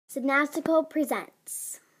Synaptical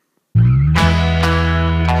presents. You're right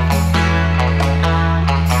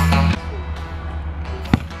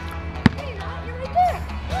there.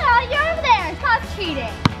 Yeah, you're over there. Stop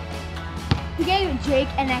cheating. He gave Jake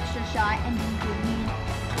an extra shot and didn't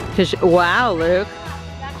give me. Wow, Luke.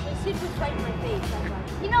 Actually, super right in my face.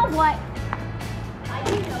 You know what? I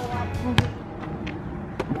do know what.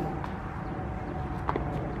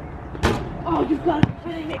 Oh, you've got to be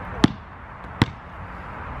kidding me.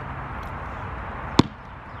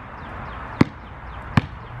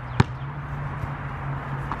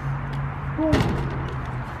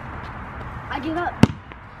 I give up.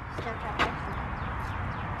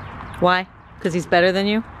 Why? Because he's better than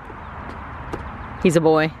you? He's a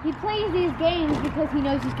boy. He plays these games because he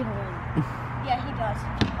knows he's gonna win. Yeah, he does.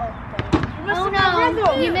 Oh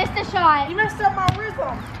no! You missed the shot. You messed up my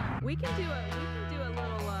rhythm. We can do a little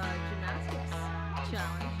gymnastics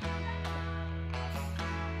challenge.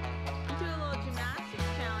 We can do a little gymnastics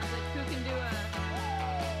challenge, like who can do a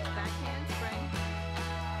backhand spring.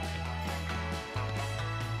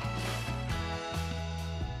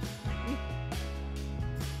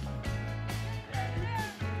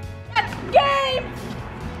 Game!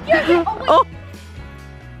 Oh!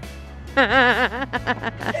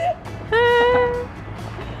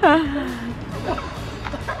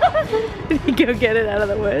 Did he go get it out of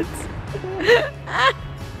the woods?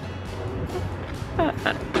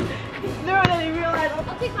 No, then he realized.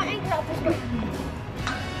 I'll take my anchor out this way.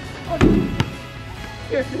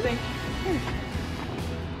 Here's the thing.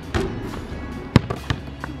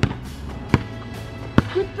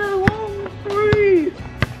 Get the long three.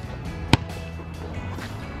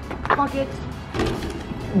 Buckets.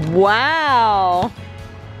 Wow!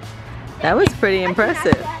 That was pretty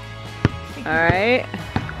impressive. All right.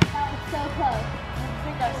 That was so close. I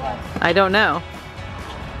think I saw. I don't know.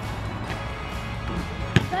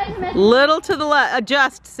 Guys, you're messing Little to the left.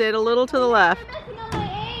 Adjust, Sid. A little to the left. on my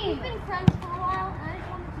aim. We've been friends for a while, and I just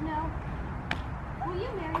wanted to know, will you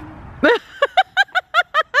marry me?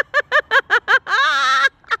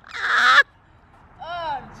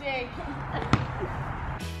 Oh, Jake.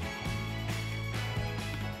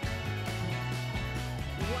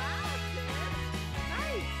 Wow, Sid.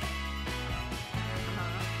 Nice.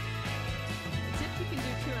 As if you can do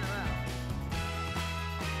 2 in a row.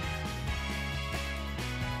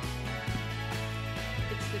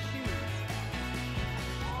 It's the shoes.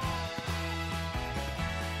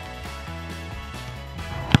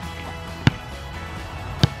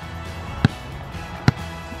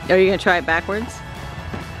 Are you gonna try it backwards?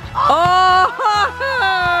 Oh!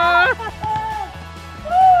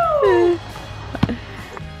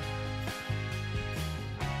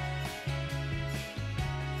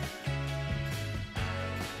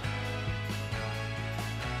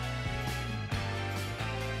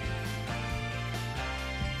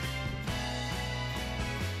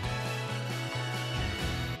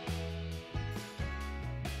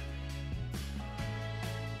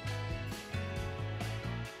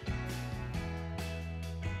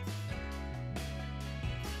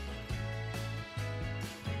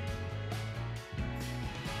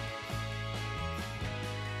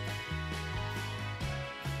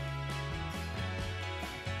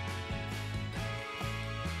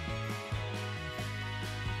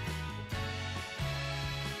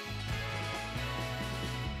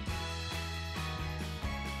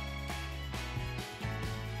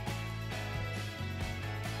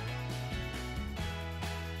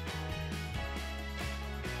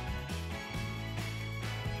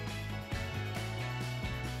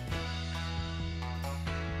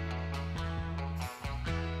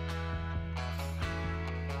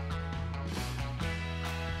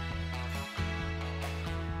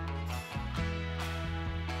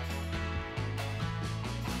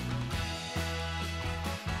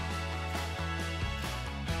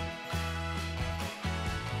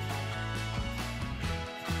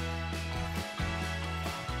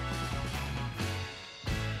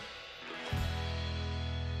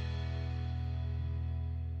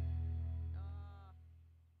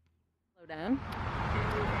 Slow down.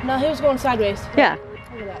 No, he was going sideways. Yeah,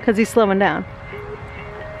 because he's slowing down.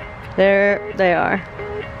 There they are.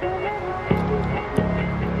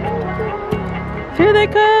 Here they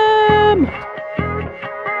come!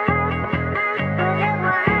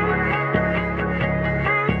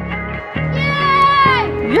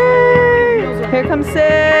 Yay! Here comes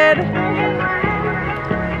Sid.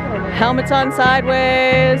 Helmets on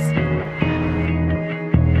sideways.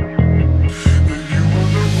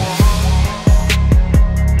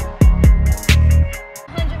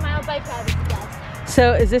 100-mile bike ride with you guys.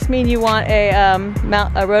 So, does this mean you want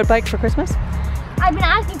a road bike for Christmas? I've been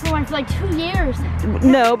asking for one for like 2 years.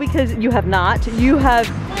 No, because you have not. You have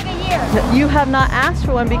For like a year. You have not asked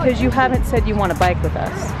for one because you haven't said you want a bike with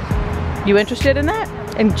us. You interested in that?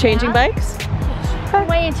 In changing bikes? I'm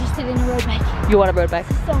way interested in a road bike. You want a road bike?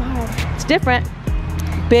 So hard. It's different.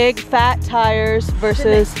 Big fat tires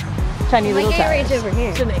versus tiny little tires. over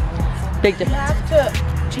here. Big You difference. have to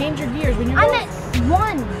change your gears when you're I'm going. at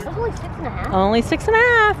 1. It was only 6.5. Only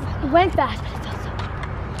 6.5. It went fast, but it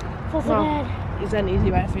feels so Well, bad. Is that an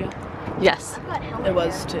easy ride for you? Yes. It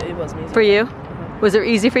was too. It wasn't easy. For you? Was it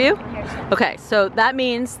easy for you? Okay, so that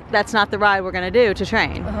means that's not the ride we're gonna do to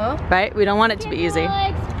train, right? We don't want it to be easy.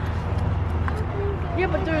 Yeah,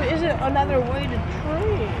 but there isn't another way to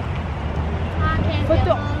train. But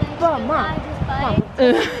Mom, Mom, we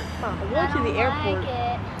went to the airport.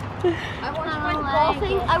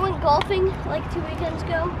 I went golfing like 2 weekends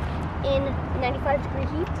ago in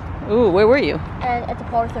 95-degree heat Ooh, where were you? and at the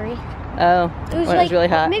par 3. Oh, It was when like it was really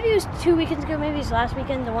hot. maybe it was 2 weekends ago, maybe it was last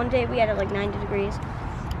weekend. The one day we had it like 90 degrees.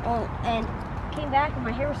 Oh, and came back and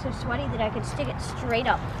my hair was so sweaty that I could stick it straight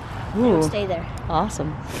up and it Ooh, would stay there.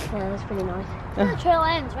 awesome. Yeah, that was pretty nice. The trail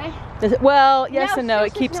ends, right? Well, yes No, and no.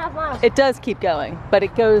 it's It keeps, 6.5 miles. it does keep going, but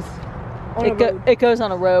it goes, On a road. it goes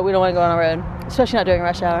on a road. We don't want to go on a road, especially not during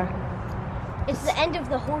rush hour. It's the end of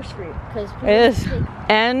the horse route because It is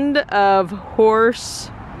end of horse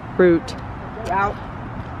route. Route.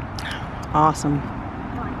 Awesome.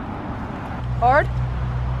 Hard?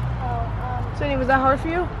 Sydney, was that hard for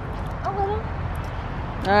you? A little.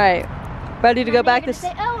 All right, ready to go back You're to?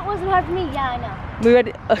 gonna say, oh, it wasn't hard for me. Yeah, I know. We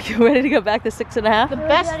ready? Okay, ready to go back to 6.5? The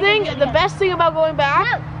best thing about going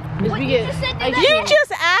back is What we you get. just said ice that. You cream.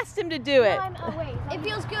 just asked him to do it. Wait, it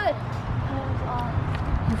feels good.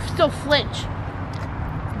 You still flinch.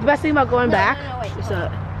 The best thing about going back no, wait, is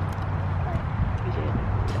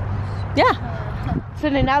Yeah.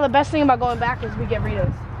 Sydney, now the best thing about going back is we get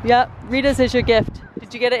Ritos. Yep. Rita's is your gift.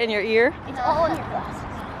 Did you get it in your ear? It's all in your glasses.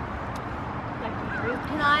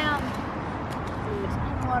 Can I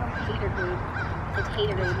Haterade. It's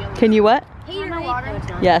Haterade. Can you what? Haterade. No, it's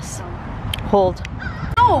not. Yes. Hold.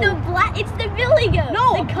 The black. It's the Billy Goat.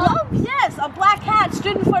 No, the Cubs. yes, a black cat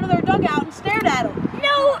stood in front of their dugout and stared at them.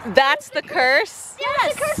 No. That's the curse.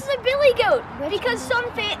 Yes. The curse of the Billy Goat. Because some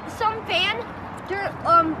fan,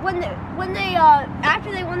 when they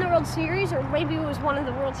after they won the World Series, or maybe it was one of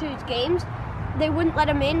the World Series games, they wouldn't let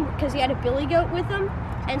him in because he had a Billy Goat with him,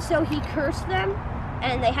 and so he cursed them,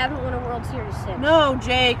 and they haven't won a World Series since. No,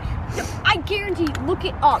 Jake. I guarantee you, look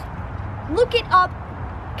it up. Look it up.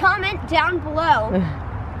 Comment down below.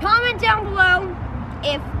 Comment down below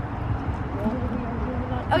if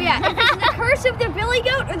if it's the curse of the Billy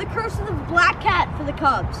Goat or the curse of the black cat for the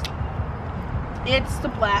Cubs. It's the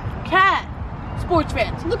black cat. Sports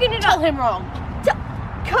fans, Looking it tell up. him wrong.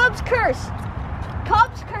 Cubs curse.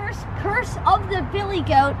 Cubs curse. Curse of the Billy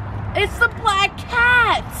Goat. It's the black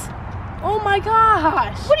cat. Oh my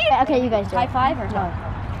gosh. What do you? Okay, you guys do. High five or no?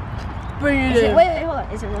 Bring it Is in. it, wait, hold on.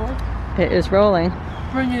 Is it rolling? It is rolling.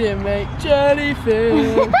 Bring it in, mate.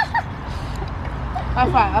 Jellyfish. High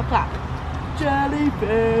five. Up top.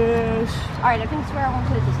 Jellyfish. All right, I can swear I won't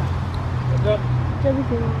put it this time.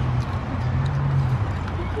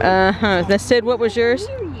 Uh-huh. Now, Sid, what was yours?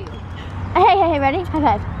 Hey, ready?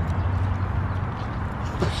 High five.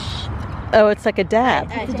 Oh, it's like a dab.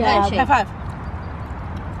 It's a dab. High five.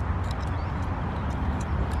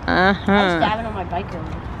 I was Uh-huh. dabbing on my bike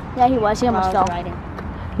earlier. Yeah, he was. He almost fell.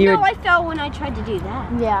 You No, were, I fell when I tried to do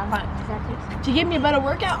that. Yeah. To give me a better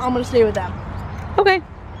workout, I'm gonna stay with them. okay.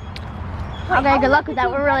 Okay, good luck with that.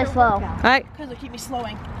 We're really slow. All right. Because they'll keep me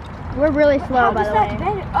slowing. We're really slow, by the way.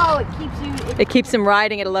 Oh, it keeps you. It keeps him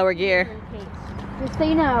riding at a lower gear. Just so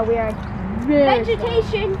you know, we are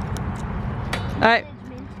vegetation. All right.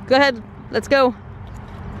 Go ahead. Let's go.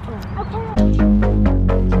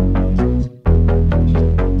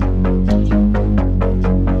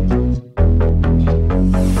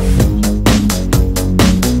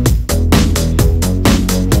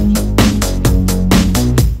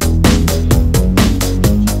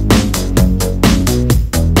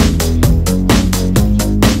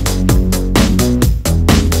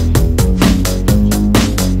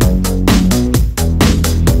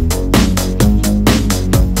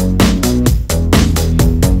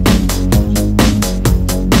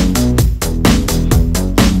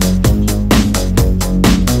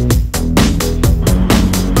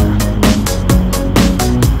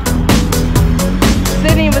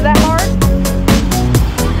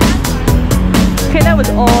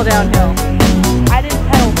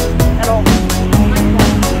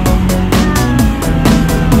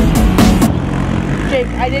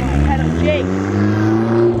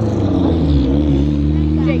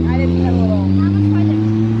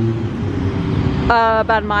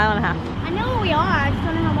 About a mile and a half. I know where we are. I just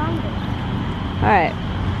don't know how long it is. All right.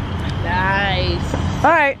 Nice.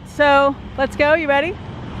 All right. So let's go. You ready?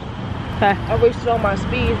 Okay. I wasted all my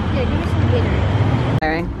speed. Yeah, give me some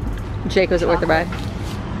Gatorade. Jake, was it worth the ride?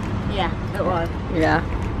 Yeah, it was. Yeah.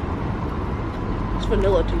 It's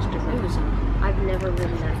vanilla tastes different. I've never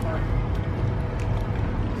ridden that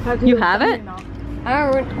far. You haven't?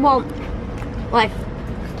 I don't, well, like,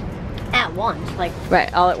 at once, like,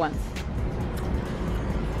 Right. All at once.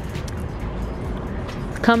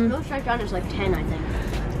 Come. most strike down is like 10, I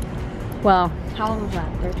think. Well, How long was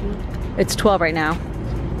that, 13? it's 12 right now.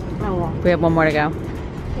 Oh, well. We have one more to go.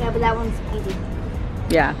 Yeah, but that one's easy.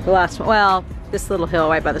 Yeah, the last one. Well, this little hill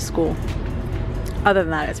right by the school. Other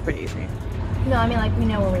than that, it's pretty easy. No, I mean like we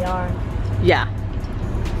know where we are. Yeah.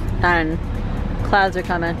 And clouds are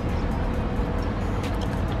coming.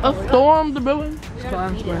 A storm's brewing.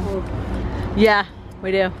 Storms brewing. Yeah,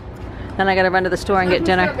 we do. Then I gotta run to the store and get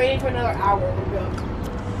dinner. Waiting for another hour. We'll go.